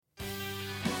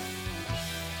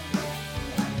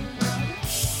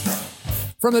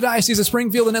From the Diocese of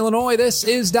Springfield in Illinois, this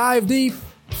is Dive Deep.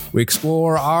 We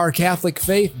explore our Catholic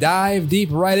faith, dive deep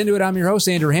right into it. I'm your host,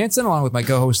 Andrew Hansen, along with my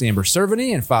co-host, Amber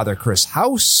Cerveny, and Father Chris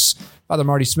House. Father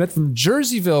Marty Smith from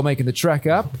Jerseyville making the trek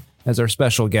up as our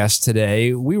special guest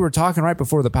today. We were talking right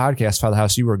before the podcast, Father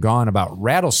House, you were gone, about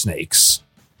rattlesnakes,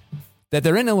 that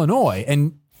they're in Illinois,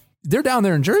 and they're down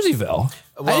there in Jerseyville.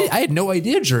 Well, I had no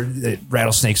idea that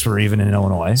rattlesnakes were even in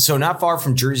Illinois. So not far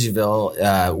from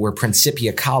Jerseyville, where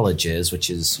Principia College is, which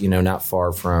is, not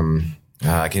far from,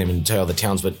 I can't even tell the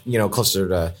towns, but, closer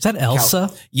to... Is that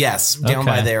Elsa? Yes, down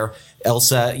by there.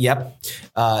 Elsa, yep.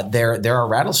 There are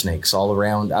rattlesnakes all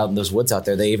around out in those woods out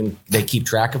there. They keep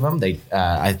track of them.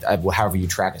 However you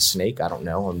track a snake, I don't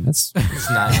know. I don't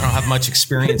have much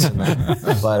experience in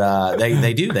that, but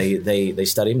they do. They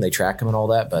study them, they track them, and all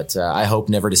that. But I hope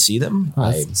never to see them.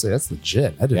 That's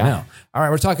legit. I didn't know. All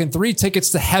right, we're talking 3 tickets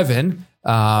to heaven.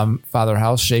 Father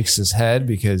House shakes his head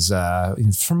because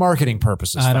for marketing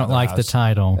purposes. I don't like the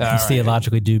title. It's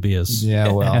theologically dubious.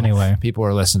 Yeah, well, anyway, people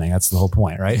are listening. That's the whole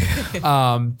point, right?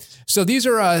 So these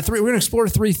are 3. We're going to explore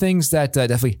 3 things that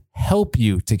definitely help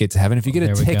you to get to heaven. If you get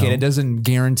a ticket, it doesn't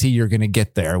guarantee you're going to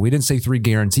get there. We didn't say 3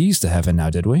 guarantees to heaven now,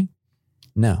 did we?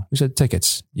 No, we said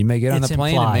tickets. You may get on the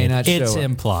plane, it may not show up. It's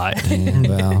implied.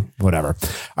 Well, whatever.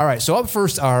 All right, so up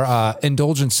first are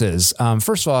indulgences.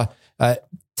 First of all,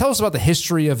 tell us about the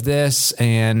history of this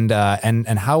and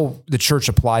how the church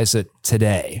applies it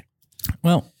today.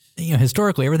 Well,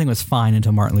 historically, everything was fine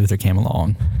until Martin Luther came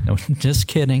along. No, just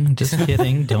kidding.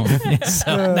 Don't.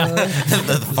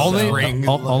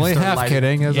 Only half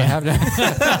kidding. As I have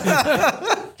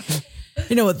to.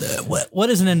 What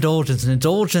is an indulgence? An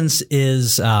indulgence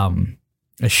is a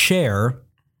share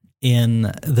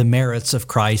in the merits of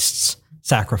Christ's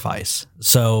sacrifice.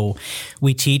 So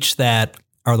we teach that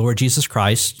our Lord Jesus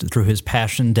Christ, through his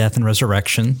passion, death, and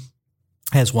resurrection,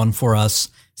 has won for us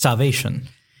salvation.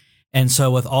 And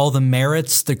so with all the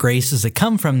merits, the graces that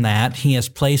come from that, he has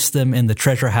placed them in the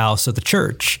treasure house of the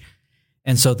church.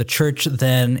 And so the church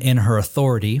then, in her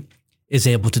authority, is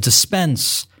able to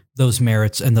dispense those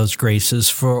merits and those graces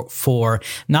for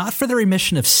not for the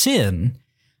remission of sin,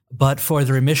 but for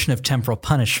the remission of temporal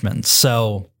punishment.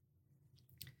 So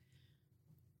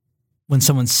when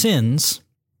someone sins,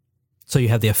 so you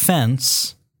have the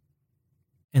offense,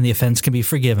 and the offense can be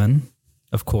forgiven,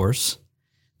 of course.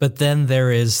 But then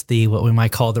there is what we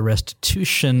might call the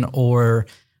restitution or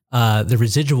the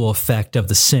residual effect of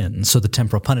the sin, so the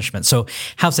temporal punishment. So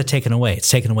how's that taken away? It's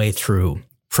taken away through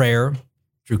prayer,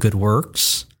 through good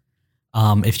works.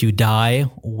 If you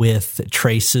die with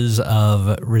traces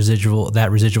of residual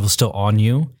still on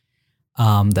you,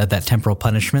 that temporal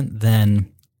punishment,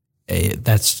 then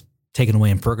that's taken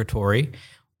away in purgatory,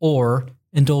 or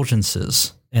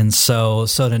indulgences. And so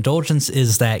an indulgence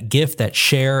is that gift, that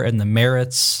share in the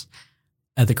merits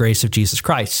of the grace of Jesus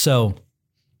Christ. So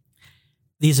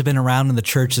these have been around in the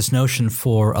church, this notion,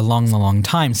 for a long, long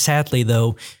time. Sadly,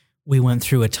 though, we went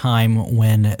through a time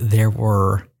when there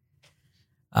were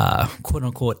quote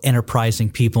unquote enterprising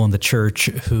people in the church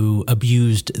who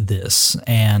abused this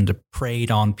and preyed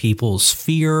on people's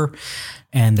fear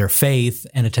and their faith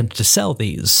and attempted to sell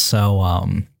these. So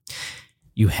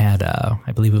you had,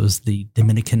 I believe it was the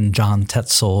Dominican John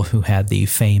Tetzel who had the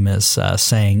famous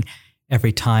saying,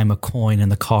 "Every time a coin in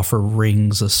the coffer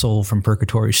rings, a soul from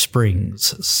purgatory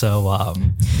springs." So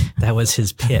that was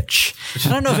his pitch. I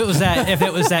don't know if it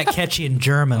was that catchy in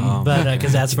German, but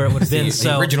because that's where it would have been.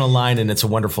 The original line in "It's a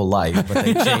Wonderful Life," but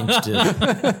they changed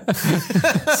it.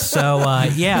 So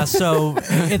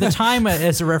at the time,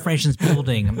 as the Reformation's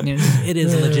building, it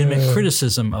is a legitimate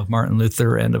criticism of Martin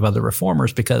Luther and of other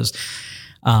reformers because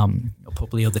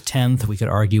Pope Leo X, we could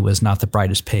argue, was not the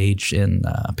brightest page in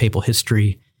papal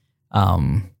history.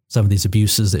 Some of these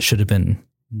abuses that should have been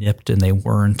nipped, and they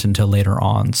weren't until later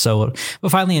on. So, but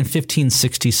finally in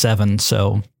 1567,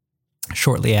 so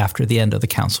shortly after the end of the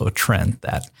Council of Trent,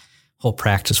 that whole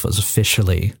practice was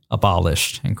officially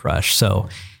abolished and crushed. So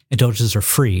indulgences are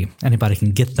free. Anybody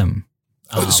can get them.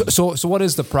 So what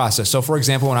is the process? So, for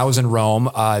example, when I was in Rome,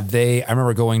 I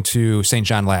remember going to St.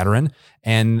 John Lateran,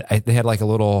 and they had like a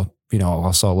little,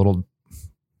 I saw a little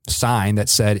sign that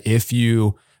said,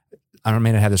 I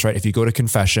may not have this right, if you go to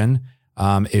confession,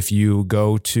 if you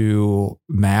go to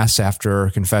Mass after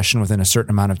confession within a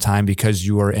certain amount of time because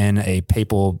you are in a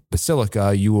papal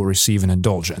basilica, you will receive an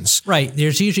indulgence. Right.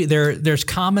 There's usually there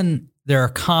are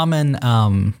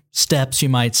common steps, you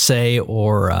might say,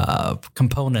 or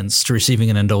components to receiving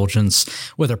an indulgence,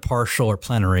 whether partial or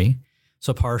plenary.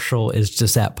 So partial is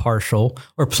just that, partial,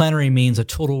 or plenary means a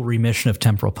total remission of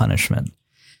temporal punishment.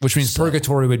 Which means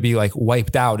purgatory would be like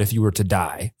wiped out if you were to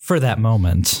die. For that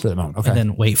moment. For the moment, okay. And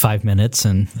then wait 5 minutes,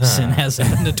 and sin has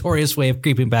a notorious way of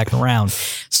creeping back around.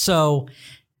 So,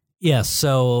 yeah,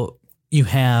 so you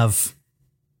have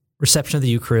reception of the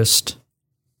Eucharist,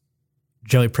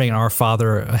 generally praying Our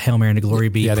Father, a Hail Mary and a Glory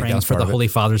Be, praying for the Holy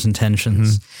Father's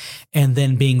intentions, and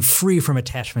then being free from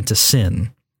attachment to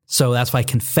sin. So that's why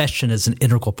confession is an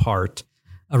integral part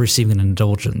of receiving an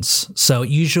indulgence. So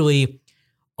usually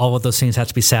all of those things have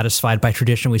to be satisfied. By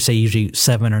tradition, we say usually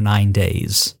 7 or 9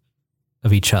 days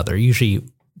of each other, usually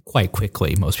quite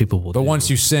quickly. Most people will. But once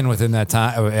you sin within that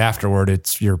time, afterward,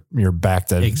 you're back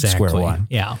to square one.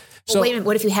 Yeah. Well, So wait a minute.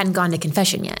 What if you hadn't gone to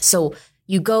confession yet? So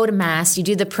you go to Mass, you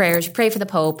do the prayers, you pray for the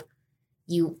Pope,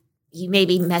 you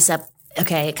maybe mess up,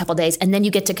 a couple days, and then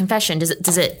you get to confession. Did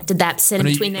that sin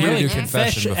between there and there?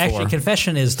 confession before. Actually,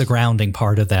 confession is the grounding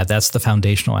part of that. That's the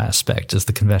foundational aspect, is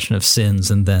the confession of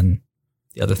sins, and then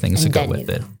the other things that go with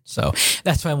it. So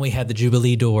that's when we had the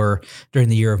Jubilee door during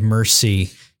the Year of Mercy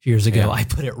years ago. I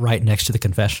put it right next to the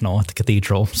confessional at the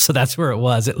cathedral. So that's where it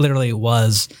was. It literally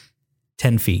was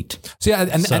 10 feet. So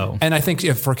yeah, and I think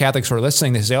if for Catholics who are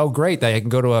listening, they say, "Oh, great, they can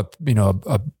go to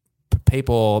a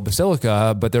papal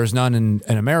basilica, but there's none in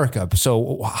America."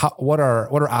 So what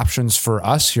are options for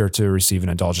us here to receive an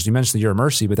indulgence? You mentioned the Year of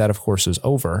Mercy, but that of course is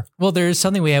over. Well, there's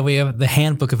something we have the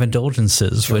Handbook of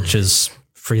Indulgences, which is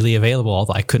freely available,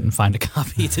 although I couldn't find a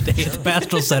copy today at the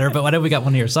Pastoral Center, but whatever, we got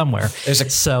one here somewhere. There's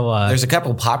a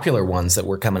couple popular ones that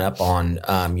we're coming up on,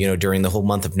 during the whole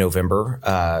month of November.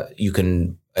 You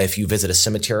can, if you visit a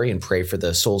cemetery and pray for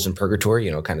the souls in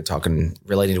purgatory, kind of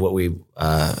relating to what we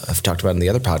have talked about in the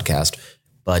other podcast,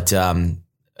 but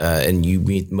and you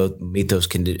meet those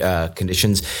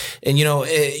conditions, and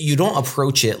you don't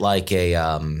approach it like a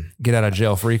get out of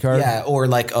jail free card, or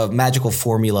like a magical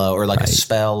formula or like a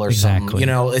spell or something.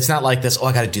 It's not like this. Oh,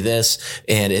 I got to do this,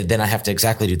 and then I have to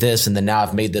exactly do this, and then now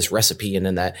I've made this recipe, and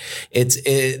then that.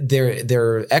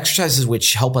 They're exercises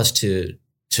which help us to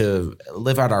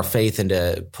live out our faith and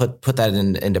to put that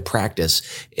into practice,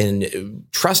 and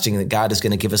trusting that God is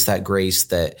going to give us that grace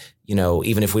that,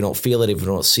 even if we don't feel it, if we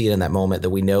don't see it in that moment, that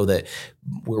we know that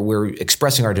we're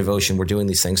expressing our devotion, we're doing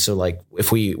these things. So like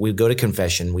if we go to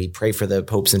confession, we pray for the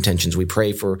Pope's intentions, we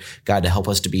pray for God to help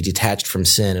us to be detached from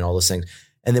sin and all those things.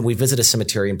 And then we visit a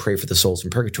cemetery and pray for the souls in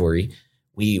purgatory.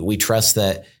 We trust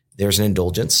that there's an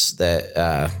indulgence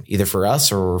that either for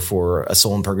us or for a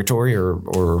soul in purgatory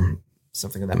or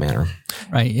something of that manner.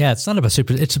 Right. Yeah. It's not about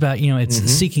it's about, it's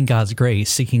seeking God's grace,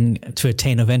 seeking to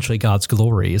attain eventually God's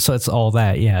glory. So it's all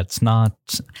that. Yeah. It's not,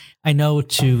 I know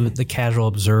to the casual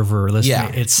observer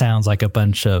listening, it sounds like a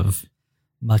bunch of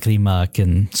muckety muck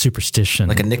and superstition.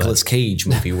 Like a Nicolas Cage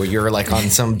movie where you're like on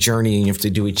some journey and you have to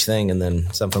do each thing and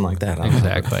then something like that.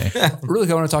 Exactly.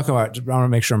 Really, I want to talk about, I want to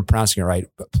make sure I'm pronouncing it right,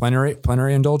 but plenary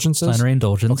indulgences? Plenary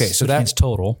indulgence. Okay, so that means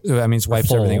total. That means wipes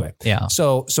full, everything away. Yeah.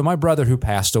 So my brother who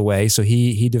passed away, so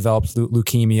he developed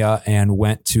leukemia and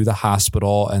went to the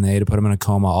hospital and they had to put him in a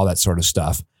coma, all that sort of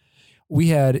stuff. We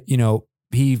had,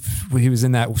 he was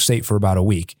in that state for about a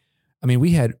week. I mean,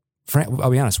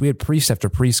 I'll be honest, we had priest after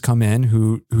priest come in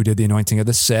who did the anointing of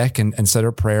the sick and said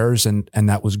our prayers, and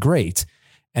that was great.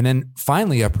 And then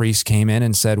finally a priest came in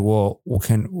and said, well,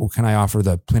 can I offer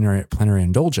the plenary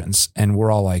indulgence? And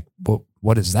we're all like, well,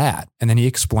 what is that? And then he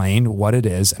explained what it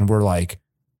is. And we're like,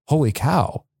 holy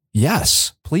cow,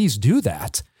 yes, please do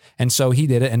that. And so he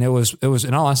did it. And it was,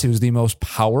 in all honesty, it was the most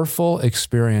powerful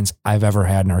experience I've ever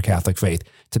had in our Catholic faith,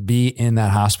 to be in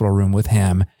that hospital room with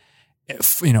him.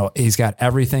 He's got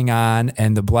everything on,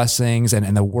 and the blessings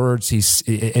and the words.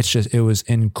 It was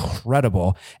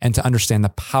incredible, and to understand the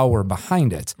power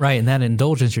behind it. Right. And that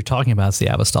indulgence you're talking about is the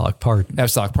apostolic pardon.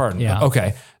 Apostolic pardon. Yeah.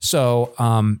 Okay. So,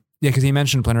 because he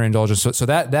mentioned plenary indulgence. So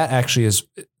that actually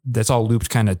that's all looped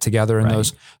kind of together in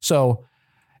those. So,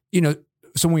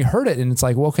 so when we heard it, and it's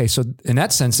like, well, okay, so in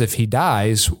that sense, if he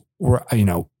dies,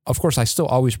 of course, I still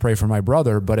always pray for my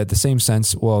brother, but at the same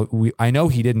sense, I know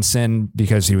he didn't sin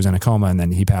because he was in a coma and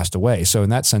then he passed away. So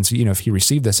in that sense, if he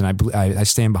received this, and I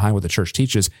stand behind what the church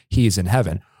teaches, he is in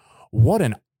heaven. What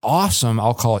an awesome,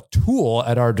 I'll call it, tool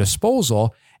at our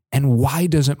disposal. And why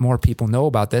doesn't more people know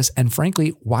about this? And frankly,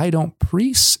 why don't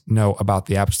priests know about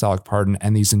the apostolic pardon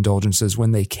and these indulgences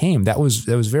when they came? That was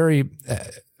very,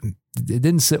 it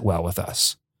didn't sit well with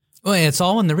us. Well, it's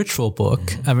all in the ritual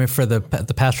book. I mean, for the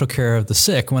pastoral care of the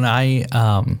sick, when I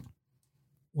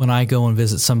go and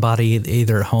visit somebody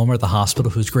either at home or the hospital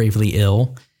who's gravely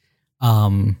ill,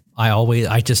 I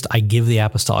give the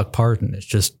apostolic pardon.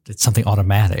 It's something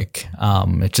automatic.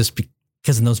 It's just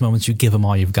because in those moments you give them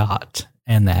all you've got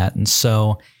and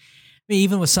so,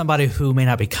 Even with somebody who may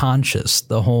not be conscious,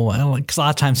 because a lot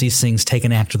of times these things take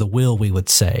an act of the will, we would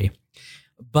say.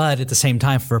 But at the same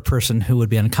time, for a person who would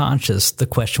be unconscious, the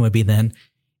question would be then,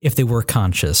 if they were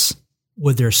conscious,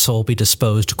 would their soul be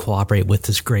disposed to cooperate with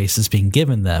this grace that's being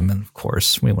given them? And of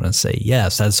course, we want to say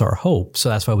yes, that's our hope. So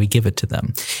that's why we give it to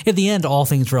them. In the end, all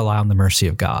things rely on the mercy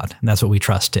of God, and that's what we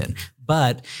trust in.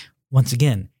 But once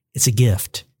again, it's a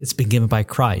gift. It's been given by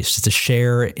Christ. It's a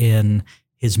share in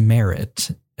his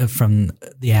merit from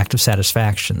the act of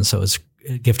satisfaction. So it's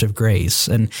a gift of grace.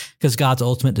 And because God's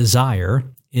ultimate desire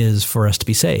is for us to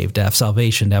be saved, to have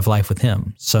salvation, to have life with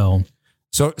him. So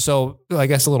I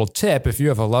guess a little tip, if you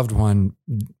have a loved one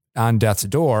on death's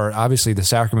door, obviously the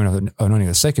sacrament of anointing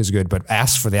the sick is good, but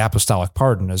ask for the apostolic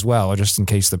pardon as well, just in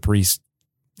case the priest,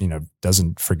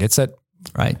 forgets it.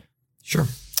 Right. Sure.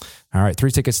 All right.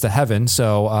 3 tickets to heaven.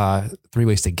 So 3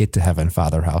 ways to get to heaven,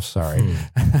 Father House. Sorry.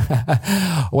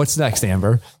 What's next,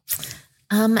 Amber?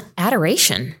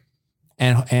 Adoration.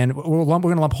 And we're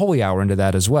going to lump holy hour into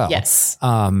that as well. Yes.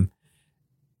 The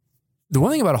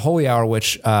one thing about a holy hour,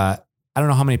 which I don't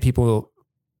know how many people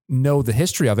know the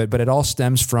history of it, but it all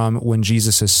stems from when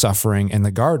Jesus is suffering in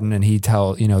the garden and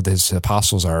his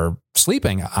apostles are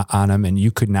sleeping on him and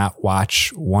you could not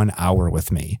watch 1 hour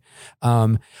with me.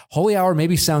 Holy hour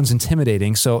maybe sounds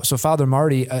intimidating. So Father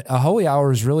Marty, a holy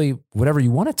hour is really whatever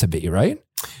you want it to be, right?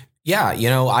 Yeah.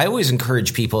 I always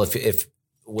encourage people if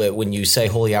when you say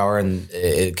holy hour and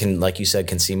it can, like you said,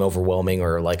 can seem overwhelming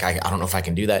or like, I don't know if I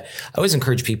can do that. I always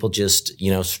encourage people just,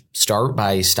 start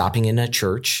by stopping in a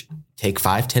church, take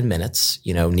 5-10 minutes,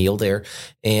 kneel there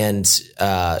and,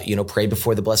 pray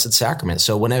before the Blessed Sacrament.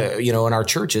 So when, in our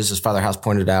churches, as Father House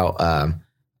pointed out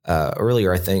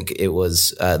earlier, I think it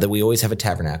was that we always have a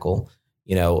tabernacle.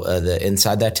 The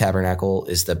inside that tabernacle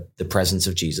is the presence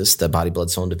of Jesus, the body, blood,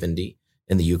 soul, and divinity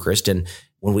in the Eucharist. And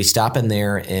when we stop in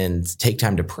there and take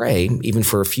time to pray, even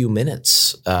for a few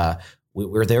minutes,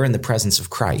 we're there in the presence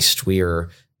of Christ. We are,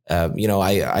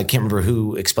 I can't remember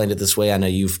who explained it this way. I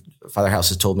know Father House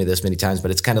has told me this many times,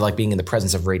 but it's kind of like being in the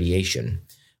presence of radiation,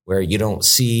 where you don't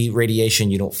see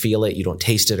radiation, you don't feel it, you don't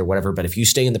taste it or whatever. But if you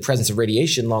stay in the presence of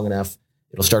radiation long enough,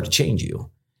 it'll start to change you.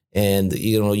 And,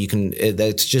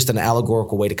 that's just an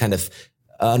allegorical way to kind of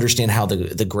understand how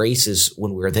the grace is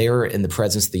when we're there in the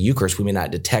presence of the Eucharist. We may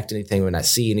not detect anything, we may not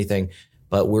see anything,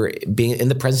 but we're being in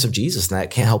the presence of Jesus, and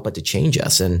that can't help but to change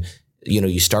us. And,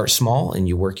 you start small and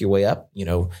you work your way up,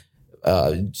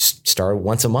 start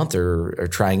once a month or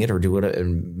trying it or do it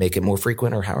and make it more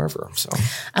frequent or however. So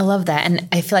I love that. And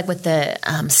I feel like with the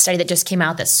study that just came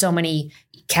out that so many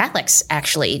Catholics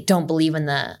actually don't believe in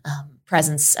the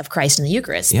presence of Christ in the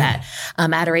Eucharist, that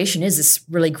adoration is this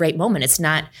really great moment. It's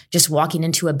not just walking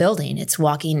into a building, it's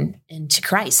walking into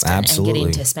Christ and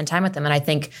getting to spend time with him. And I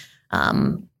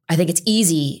think it's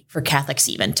easy for Catholics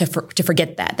even to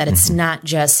forget that it's not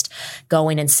just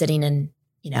going and sitting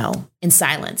in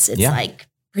silence. It's like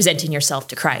presenting yourself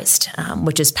to Christ,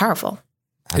 which is powerful.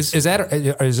 Is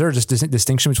there just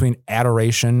distinction between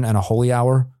adoration and a holy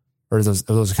hour? Or are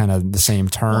those kind of the same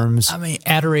terms? Well,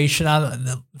 adoration, I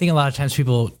think a lot of times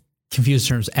people confuse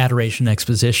terms adoration and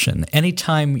exposition.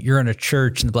 Anytime you're in a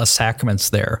church and the Blessed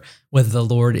Sacrament's there, whether the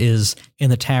Lord is in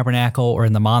the tabernacle or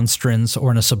in the monstrance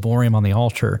or in a ciborium on the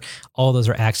altar, all those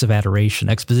are acts of adoration.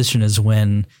 Exposition is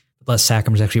when the Blessed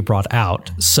Sacrament is actually brought out.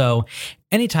 So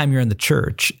anytime you're in the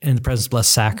church in the presence of the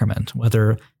Blessed Sacrament,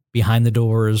 whether behind the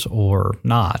doors or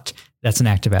not, that's an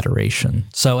act of adoration.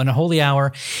 So in a holy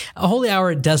hour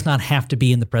does not have to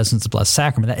be in the presence of the Blessed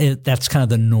Sacrament. That's kind of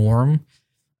the norm,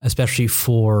 especially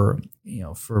for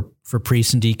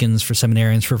priests and deacons, for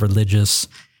seminarians, for religious.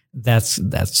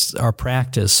 That's our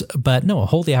practice. But no, a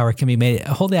holy hour can be made.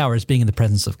 A holy hour is being in the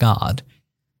presence of God,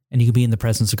 and you can be in the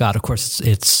presence of God. Of course,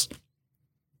 it's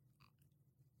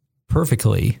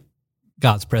perfectly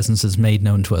God's presence is made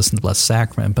known to us in the Blessed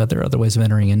Sacrament, but there are other ways of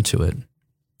entering into it.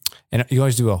 And you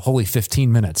always do a holy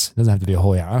 15 minutes. It doesn't have to be a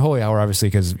holy hour. A holy hour, obviously,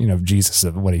 because, Jesus,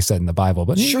 what he said in the Bible.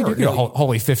 But sure, you do a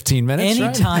holy 15 minutes,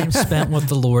 Any time spent with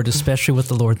the Lord, especially with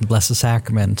the Lord in the Blessed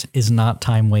Sacrament, is not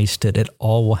time wasted. It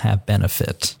all will have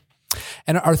benefit.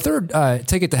 And our third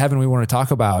ticket to heaven we want to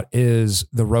talk about is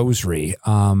the Rosary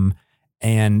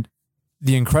and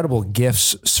the incredible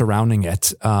gifts surrounding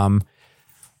it.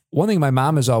 One thing my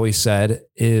mom has always said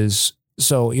is,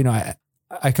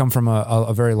 I come from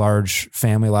a very large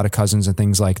family, a lot of cousins and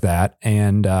things like that.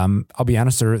 And I'll be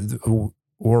honest,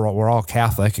 we're all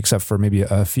Catholic except for maybe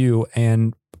a few,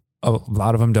 and a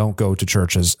lot of them don't go to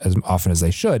church as often as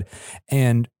they should.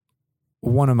 And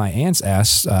one of my aunts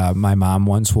asked my mom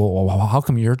once, well, how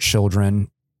come your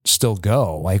children still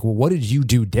go? Like, well, what did you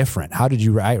do different? How did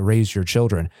you raise your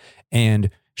children? And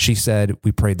she said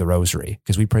we prayed the rosary,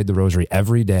 because we prayed the rosary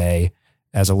every day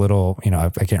as a little, I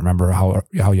can't remember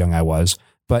how young I was,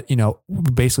 but,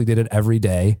 we basically did it every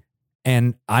day.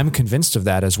 And I'm convinced of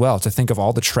that as well, to think of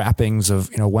all the trappings of,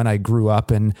 when I grew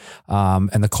up and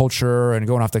the culture and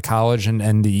going off to college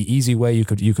and the easy way you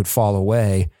could fall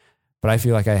away. But I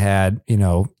feel like I had,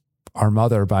 our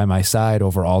mother by my side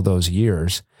over all those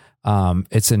years.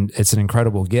 It's an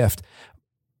incredible gift.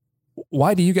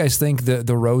 Why do you guys think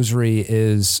the rosary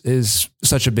is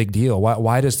such a big deal?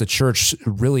 Why does the church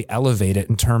really elevate it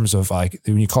in terms of, like,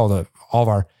 when you call all of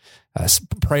our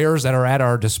prayers that are at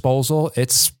our disposal,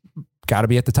 it's got to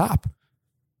be at the top?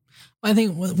 I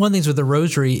think one of the things with the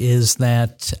rosary is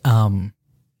that,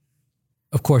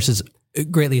 of course, is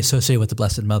greatly associated with the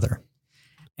Blessed Mother.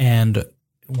 And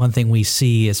one thing we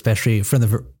see, especially from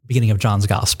the beginning of John's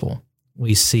Gospel,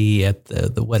 we see at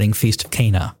the wedding feast of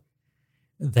Cana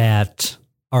that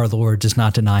our Lord does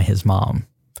not deny his mom.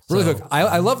 Really quick,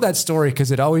 I love that story,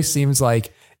 because it always seems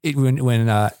like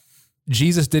when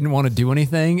Jesus didn't want to do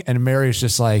anything, and Mary's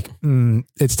just like,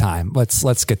 it's time.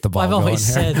 Let's get the ball going. I've always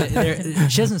said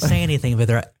that she doesn't say anything, but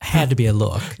there had to be a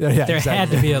look. Had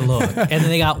to be a look. And then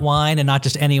they got wine, and not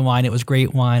just any wine. It was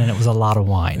great wine, and it was a lot of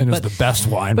wine. And it was the best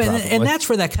wine, and that's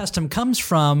where that custom comes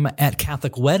from at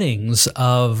Catholic weddings,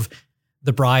 of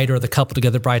the bride or the couple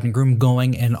together, bride and groom,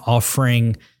 going and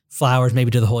offering flowers maybe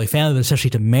to the Holy Family, but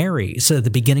especially to Mary. So at the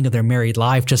beginning of their married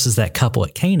life, just as that couple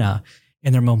at Cana,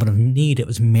 in their moment of need, it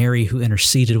was Mary who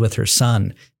interceded with her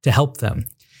son to help them.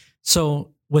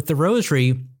 So with the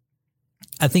rosary,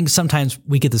 I think sometimes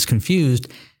we get this confused.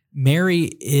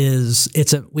 Mary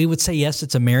we would say, yes,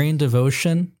 it's a Marian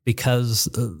devotion, because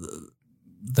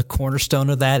the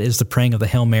cornerstone of that is the praying of the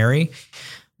Hail Mary.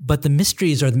 But the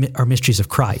mysteries are mysteries of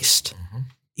Christ. Mm-hmm.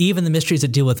 Even the mysteries that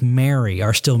deal with Mary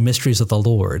are still mysteries of the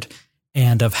Lord,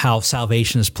 and of how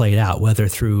salvation is played out, whether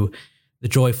through the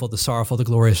joyful, the sorrowful, the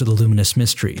glorious, or the luminous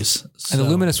mysteries. And the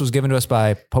luminous was given to us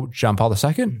by Pope John Paul II.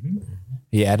 Mm-hmm.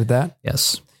 He added that?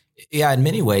 Yes. Yeah, in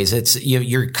many ways, it's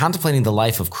you're contemplating the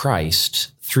life of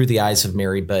Christ through the eyes of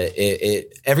Mary, but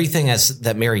everything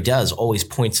that Mary does always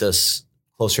points us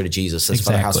closer to Jesus, as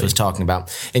Father House was talking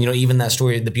about. And, even that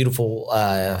story, the beautiful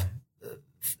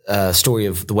story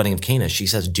of the wedding of Cana, she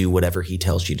says, do whatever he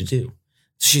tells you to do.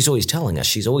 She's always telling us.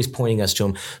 She's always pointing us to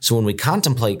him. So when we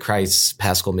contemplate Christ's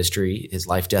paschal mystery, his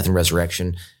life, death, and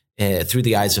resurrection, through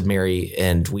the eyes of Mary,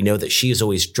 and we know that she is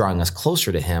always drawing us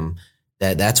closer to him,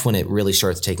 that's when it really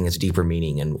starts taking its deeper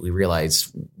meaning. And we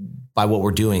realize by what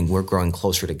we're doing, we're growing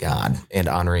closer to God and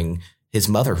honoring his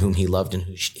mother, whom he loved and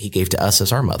who he gave to us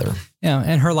as our mother. Yeah,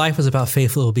 and her life was about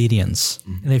faithful obedience.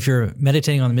 Mm-hmm. And if you're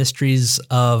meditating on the mysteries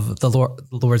of the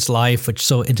Lord's life, which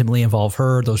so intimately involve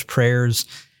her, those prayers,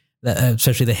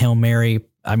 especially the Hail Mary,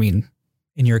 I mean,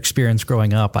 in your experience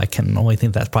growing up, I can only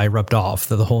think that's probably rubbed off.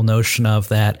 The whole notion of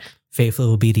that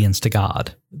faithful obedience to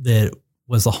God that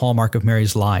was the hallmark of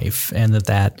Mary's life, and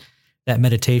that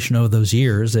meditation over those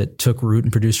years, it took root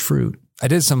and produced fruit. I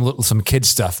did some kid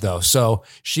stuff though. So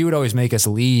she would always make us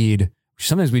lead.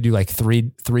 Sometimes we do like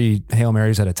three Hail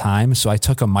Marys at a time. So I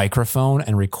took a microphone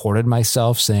and recorded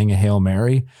myself saying a Hail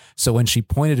Mary. So when she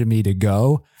pointed at me to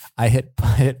go, I hit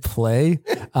play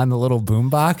on the little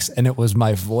boombox, and it was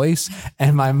my voice,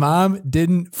 and my mom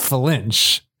didn't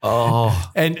flinch.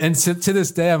 Oh, and so to this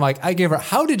day, I'm like, I gave her,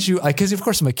 how did you, because of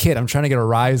course I'm a kid, I'm trying to get a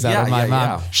rise out of my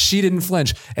mom. Yeah. She didn't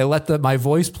flinch. It let my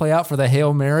voice play out for the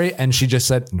Hail Mary. And she just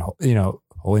said, no,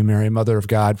 Holy Mary, Mother of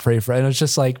God, pray for it. And it's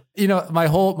just like, my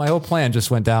whole plan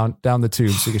just went down the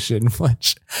tubes because she didn't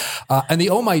flinch. And the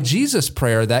Oh My Jesus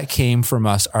prayer that came from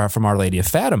us, from Our Lady of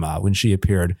Fatima, when she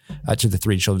appeared to the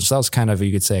three children. So that was kind of,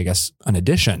 you could say, I guess, an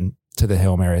addition to the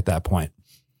Hail Mary at that point.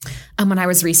 When I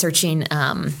was researching,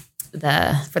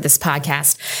 for this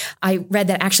podcast, I read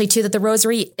that actually too, that the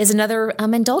rosary is another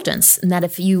indulgence, and that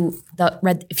if you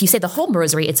say the whole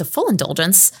rosary, it's a full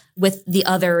indulgence with the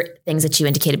other things that you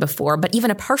indicated before. But even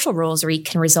a partial rosary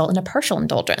can result in a partial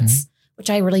indulgence, which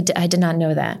I did not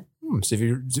know that. So if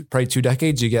you pray 2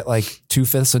 decades, you get like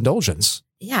 2/5 indulgence.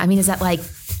 Yeah, I mean, is that like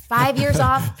 5 years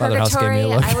off purgatory?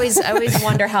 I always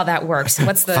wonder how that works.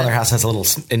 What's the Father House has a little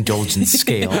indulgence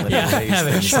scale. Have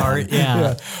a chart.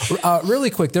 Yeah.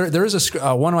 Really quick, there is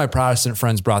one of my Protestant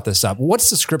friends brought this up. What's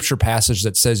the scripture passage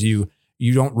that says you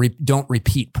don't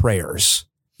repeat prayers?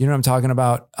 You know what I'm talking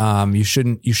about? You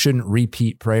shouldn't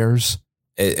repeat prayers.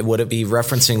 Would it be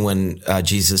referencing when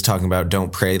Jesus is talking about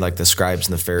don't pray like the scribes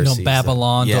and the Pharisees? Don't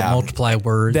Babylon, don't multiply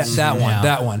words.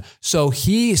 That one. So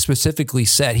he specifically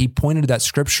said, he pointed to that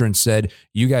scripture and said,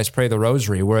 you guys pray the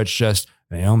rosary, where it's just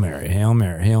Hail Mary, Hail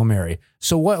Mary, Hail Mary.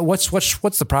 So what's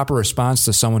the proper response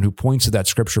to someone who points to that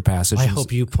scripture passage? I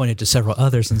hope you pointed to several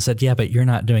others and said, yeah, but you're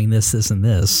not doing this, this, and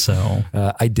this. So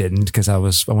I didn't, because I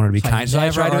wanted to be kind. So I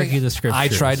tried to argue the scriptures. I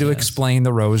tried to explain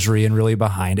the rosary and really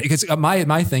behind it. Because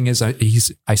my thing is,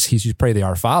 he's you pray the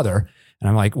Our Father. And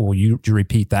I'm like, well, you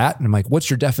repeat that? And I'm like, what's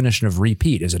your definition of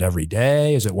repeat? Is it every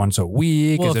day? Is it once a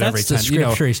week? Well, is it every time? That's the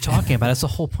scripture he's talking about. That's the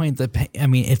whole point.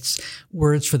 It's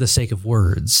words for the sake of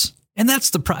words. And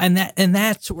that's and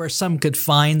that's where some could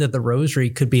find that the rosary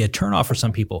could be a turnoff for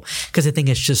some people, because I think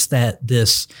it's just that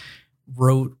this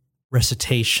rote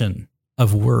recitation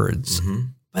of words. Mm-hmm.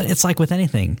 But it's like with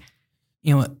anything,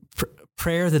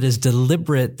 prayer that is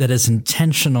deliberate, that is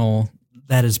intentional,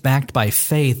 that is backed by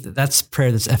faith, that's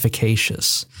prayer that's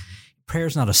efficacious. Prayer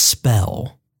is not a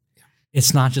spell.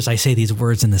 It's not just I say these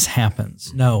words and this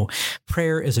happens. No,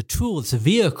 prayer is a tool. It's a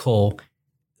vehicle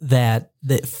that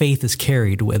faith is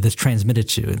carried with, is transmitted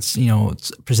to. It's,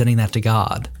 it's presenting that to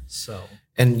God. So,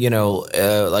 and,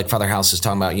 like Father House is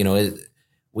talking about,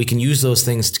 we can use those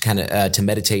things to kind of, to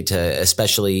meditate,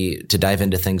 especially to dive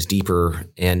into things deeper.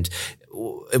 And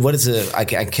what is I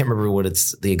can't remember what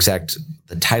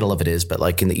the title of it is, but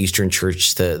like in the Eastern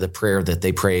Church, the prayer that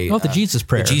they pray. Oh, the Jesus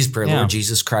prayer. The Jesus prayer, yeah. Lord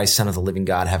Jesus Christ, Son of the living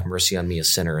God, have mercy on me, a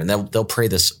sinner. And they'll pray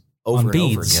this over and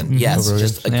over again. Mm-hmm. Yes,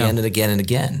 just again and again and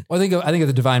again. Well, I think of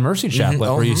the Divine Mercy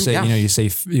Chaplet, where you say,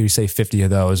 you say 50 of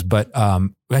those. But I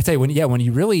tell you, when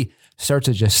you really start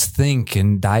to just think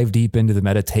and dive deep into the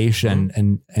meditation,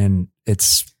 and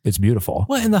it's beautiful.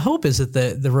 Well, and the hope is that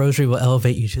the rosary will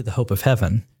elevate you to the hope of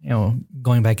heaven.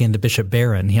 Going back into Bishop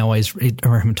Barron, I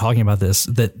remember him talking about this,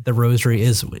 that the rosary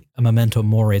is a memento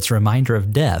mori. It's a reminder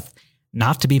of death,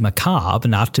 not to be macabre,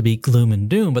 not to be gloom and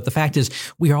doom, but the fact is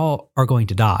we all are going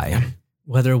to die,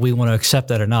 whether we want to accept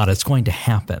that or not. It's going to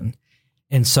happen.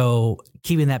 And so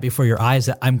keeping that before your eyes,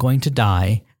 that I'm going to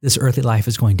die, this earthly life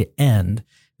is going to end.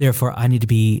 Therefore, I need to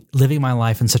be living my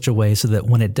life in such a way so that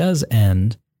when it does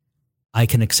end, I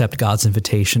can accept God's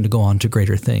invitation to go on to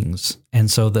greater things.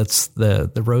 And so that's the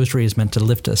rosary is meant to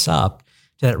lift us up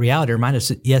to that reality, remind us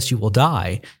that yes, you will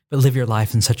die, but live your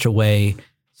life in such a way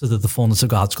so that the fullness of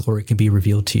God's glory can be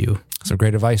revealed to you. Some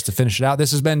great advice to finish it out.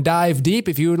 This has been Dive Deep.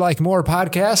 If you would like more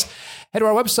podcasts, head to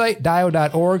our website,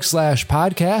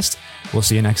 dio.org/podcast. We'll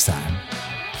see you next time.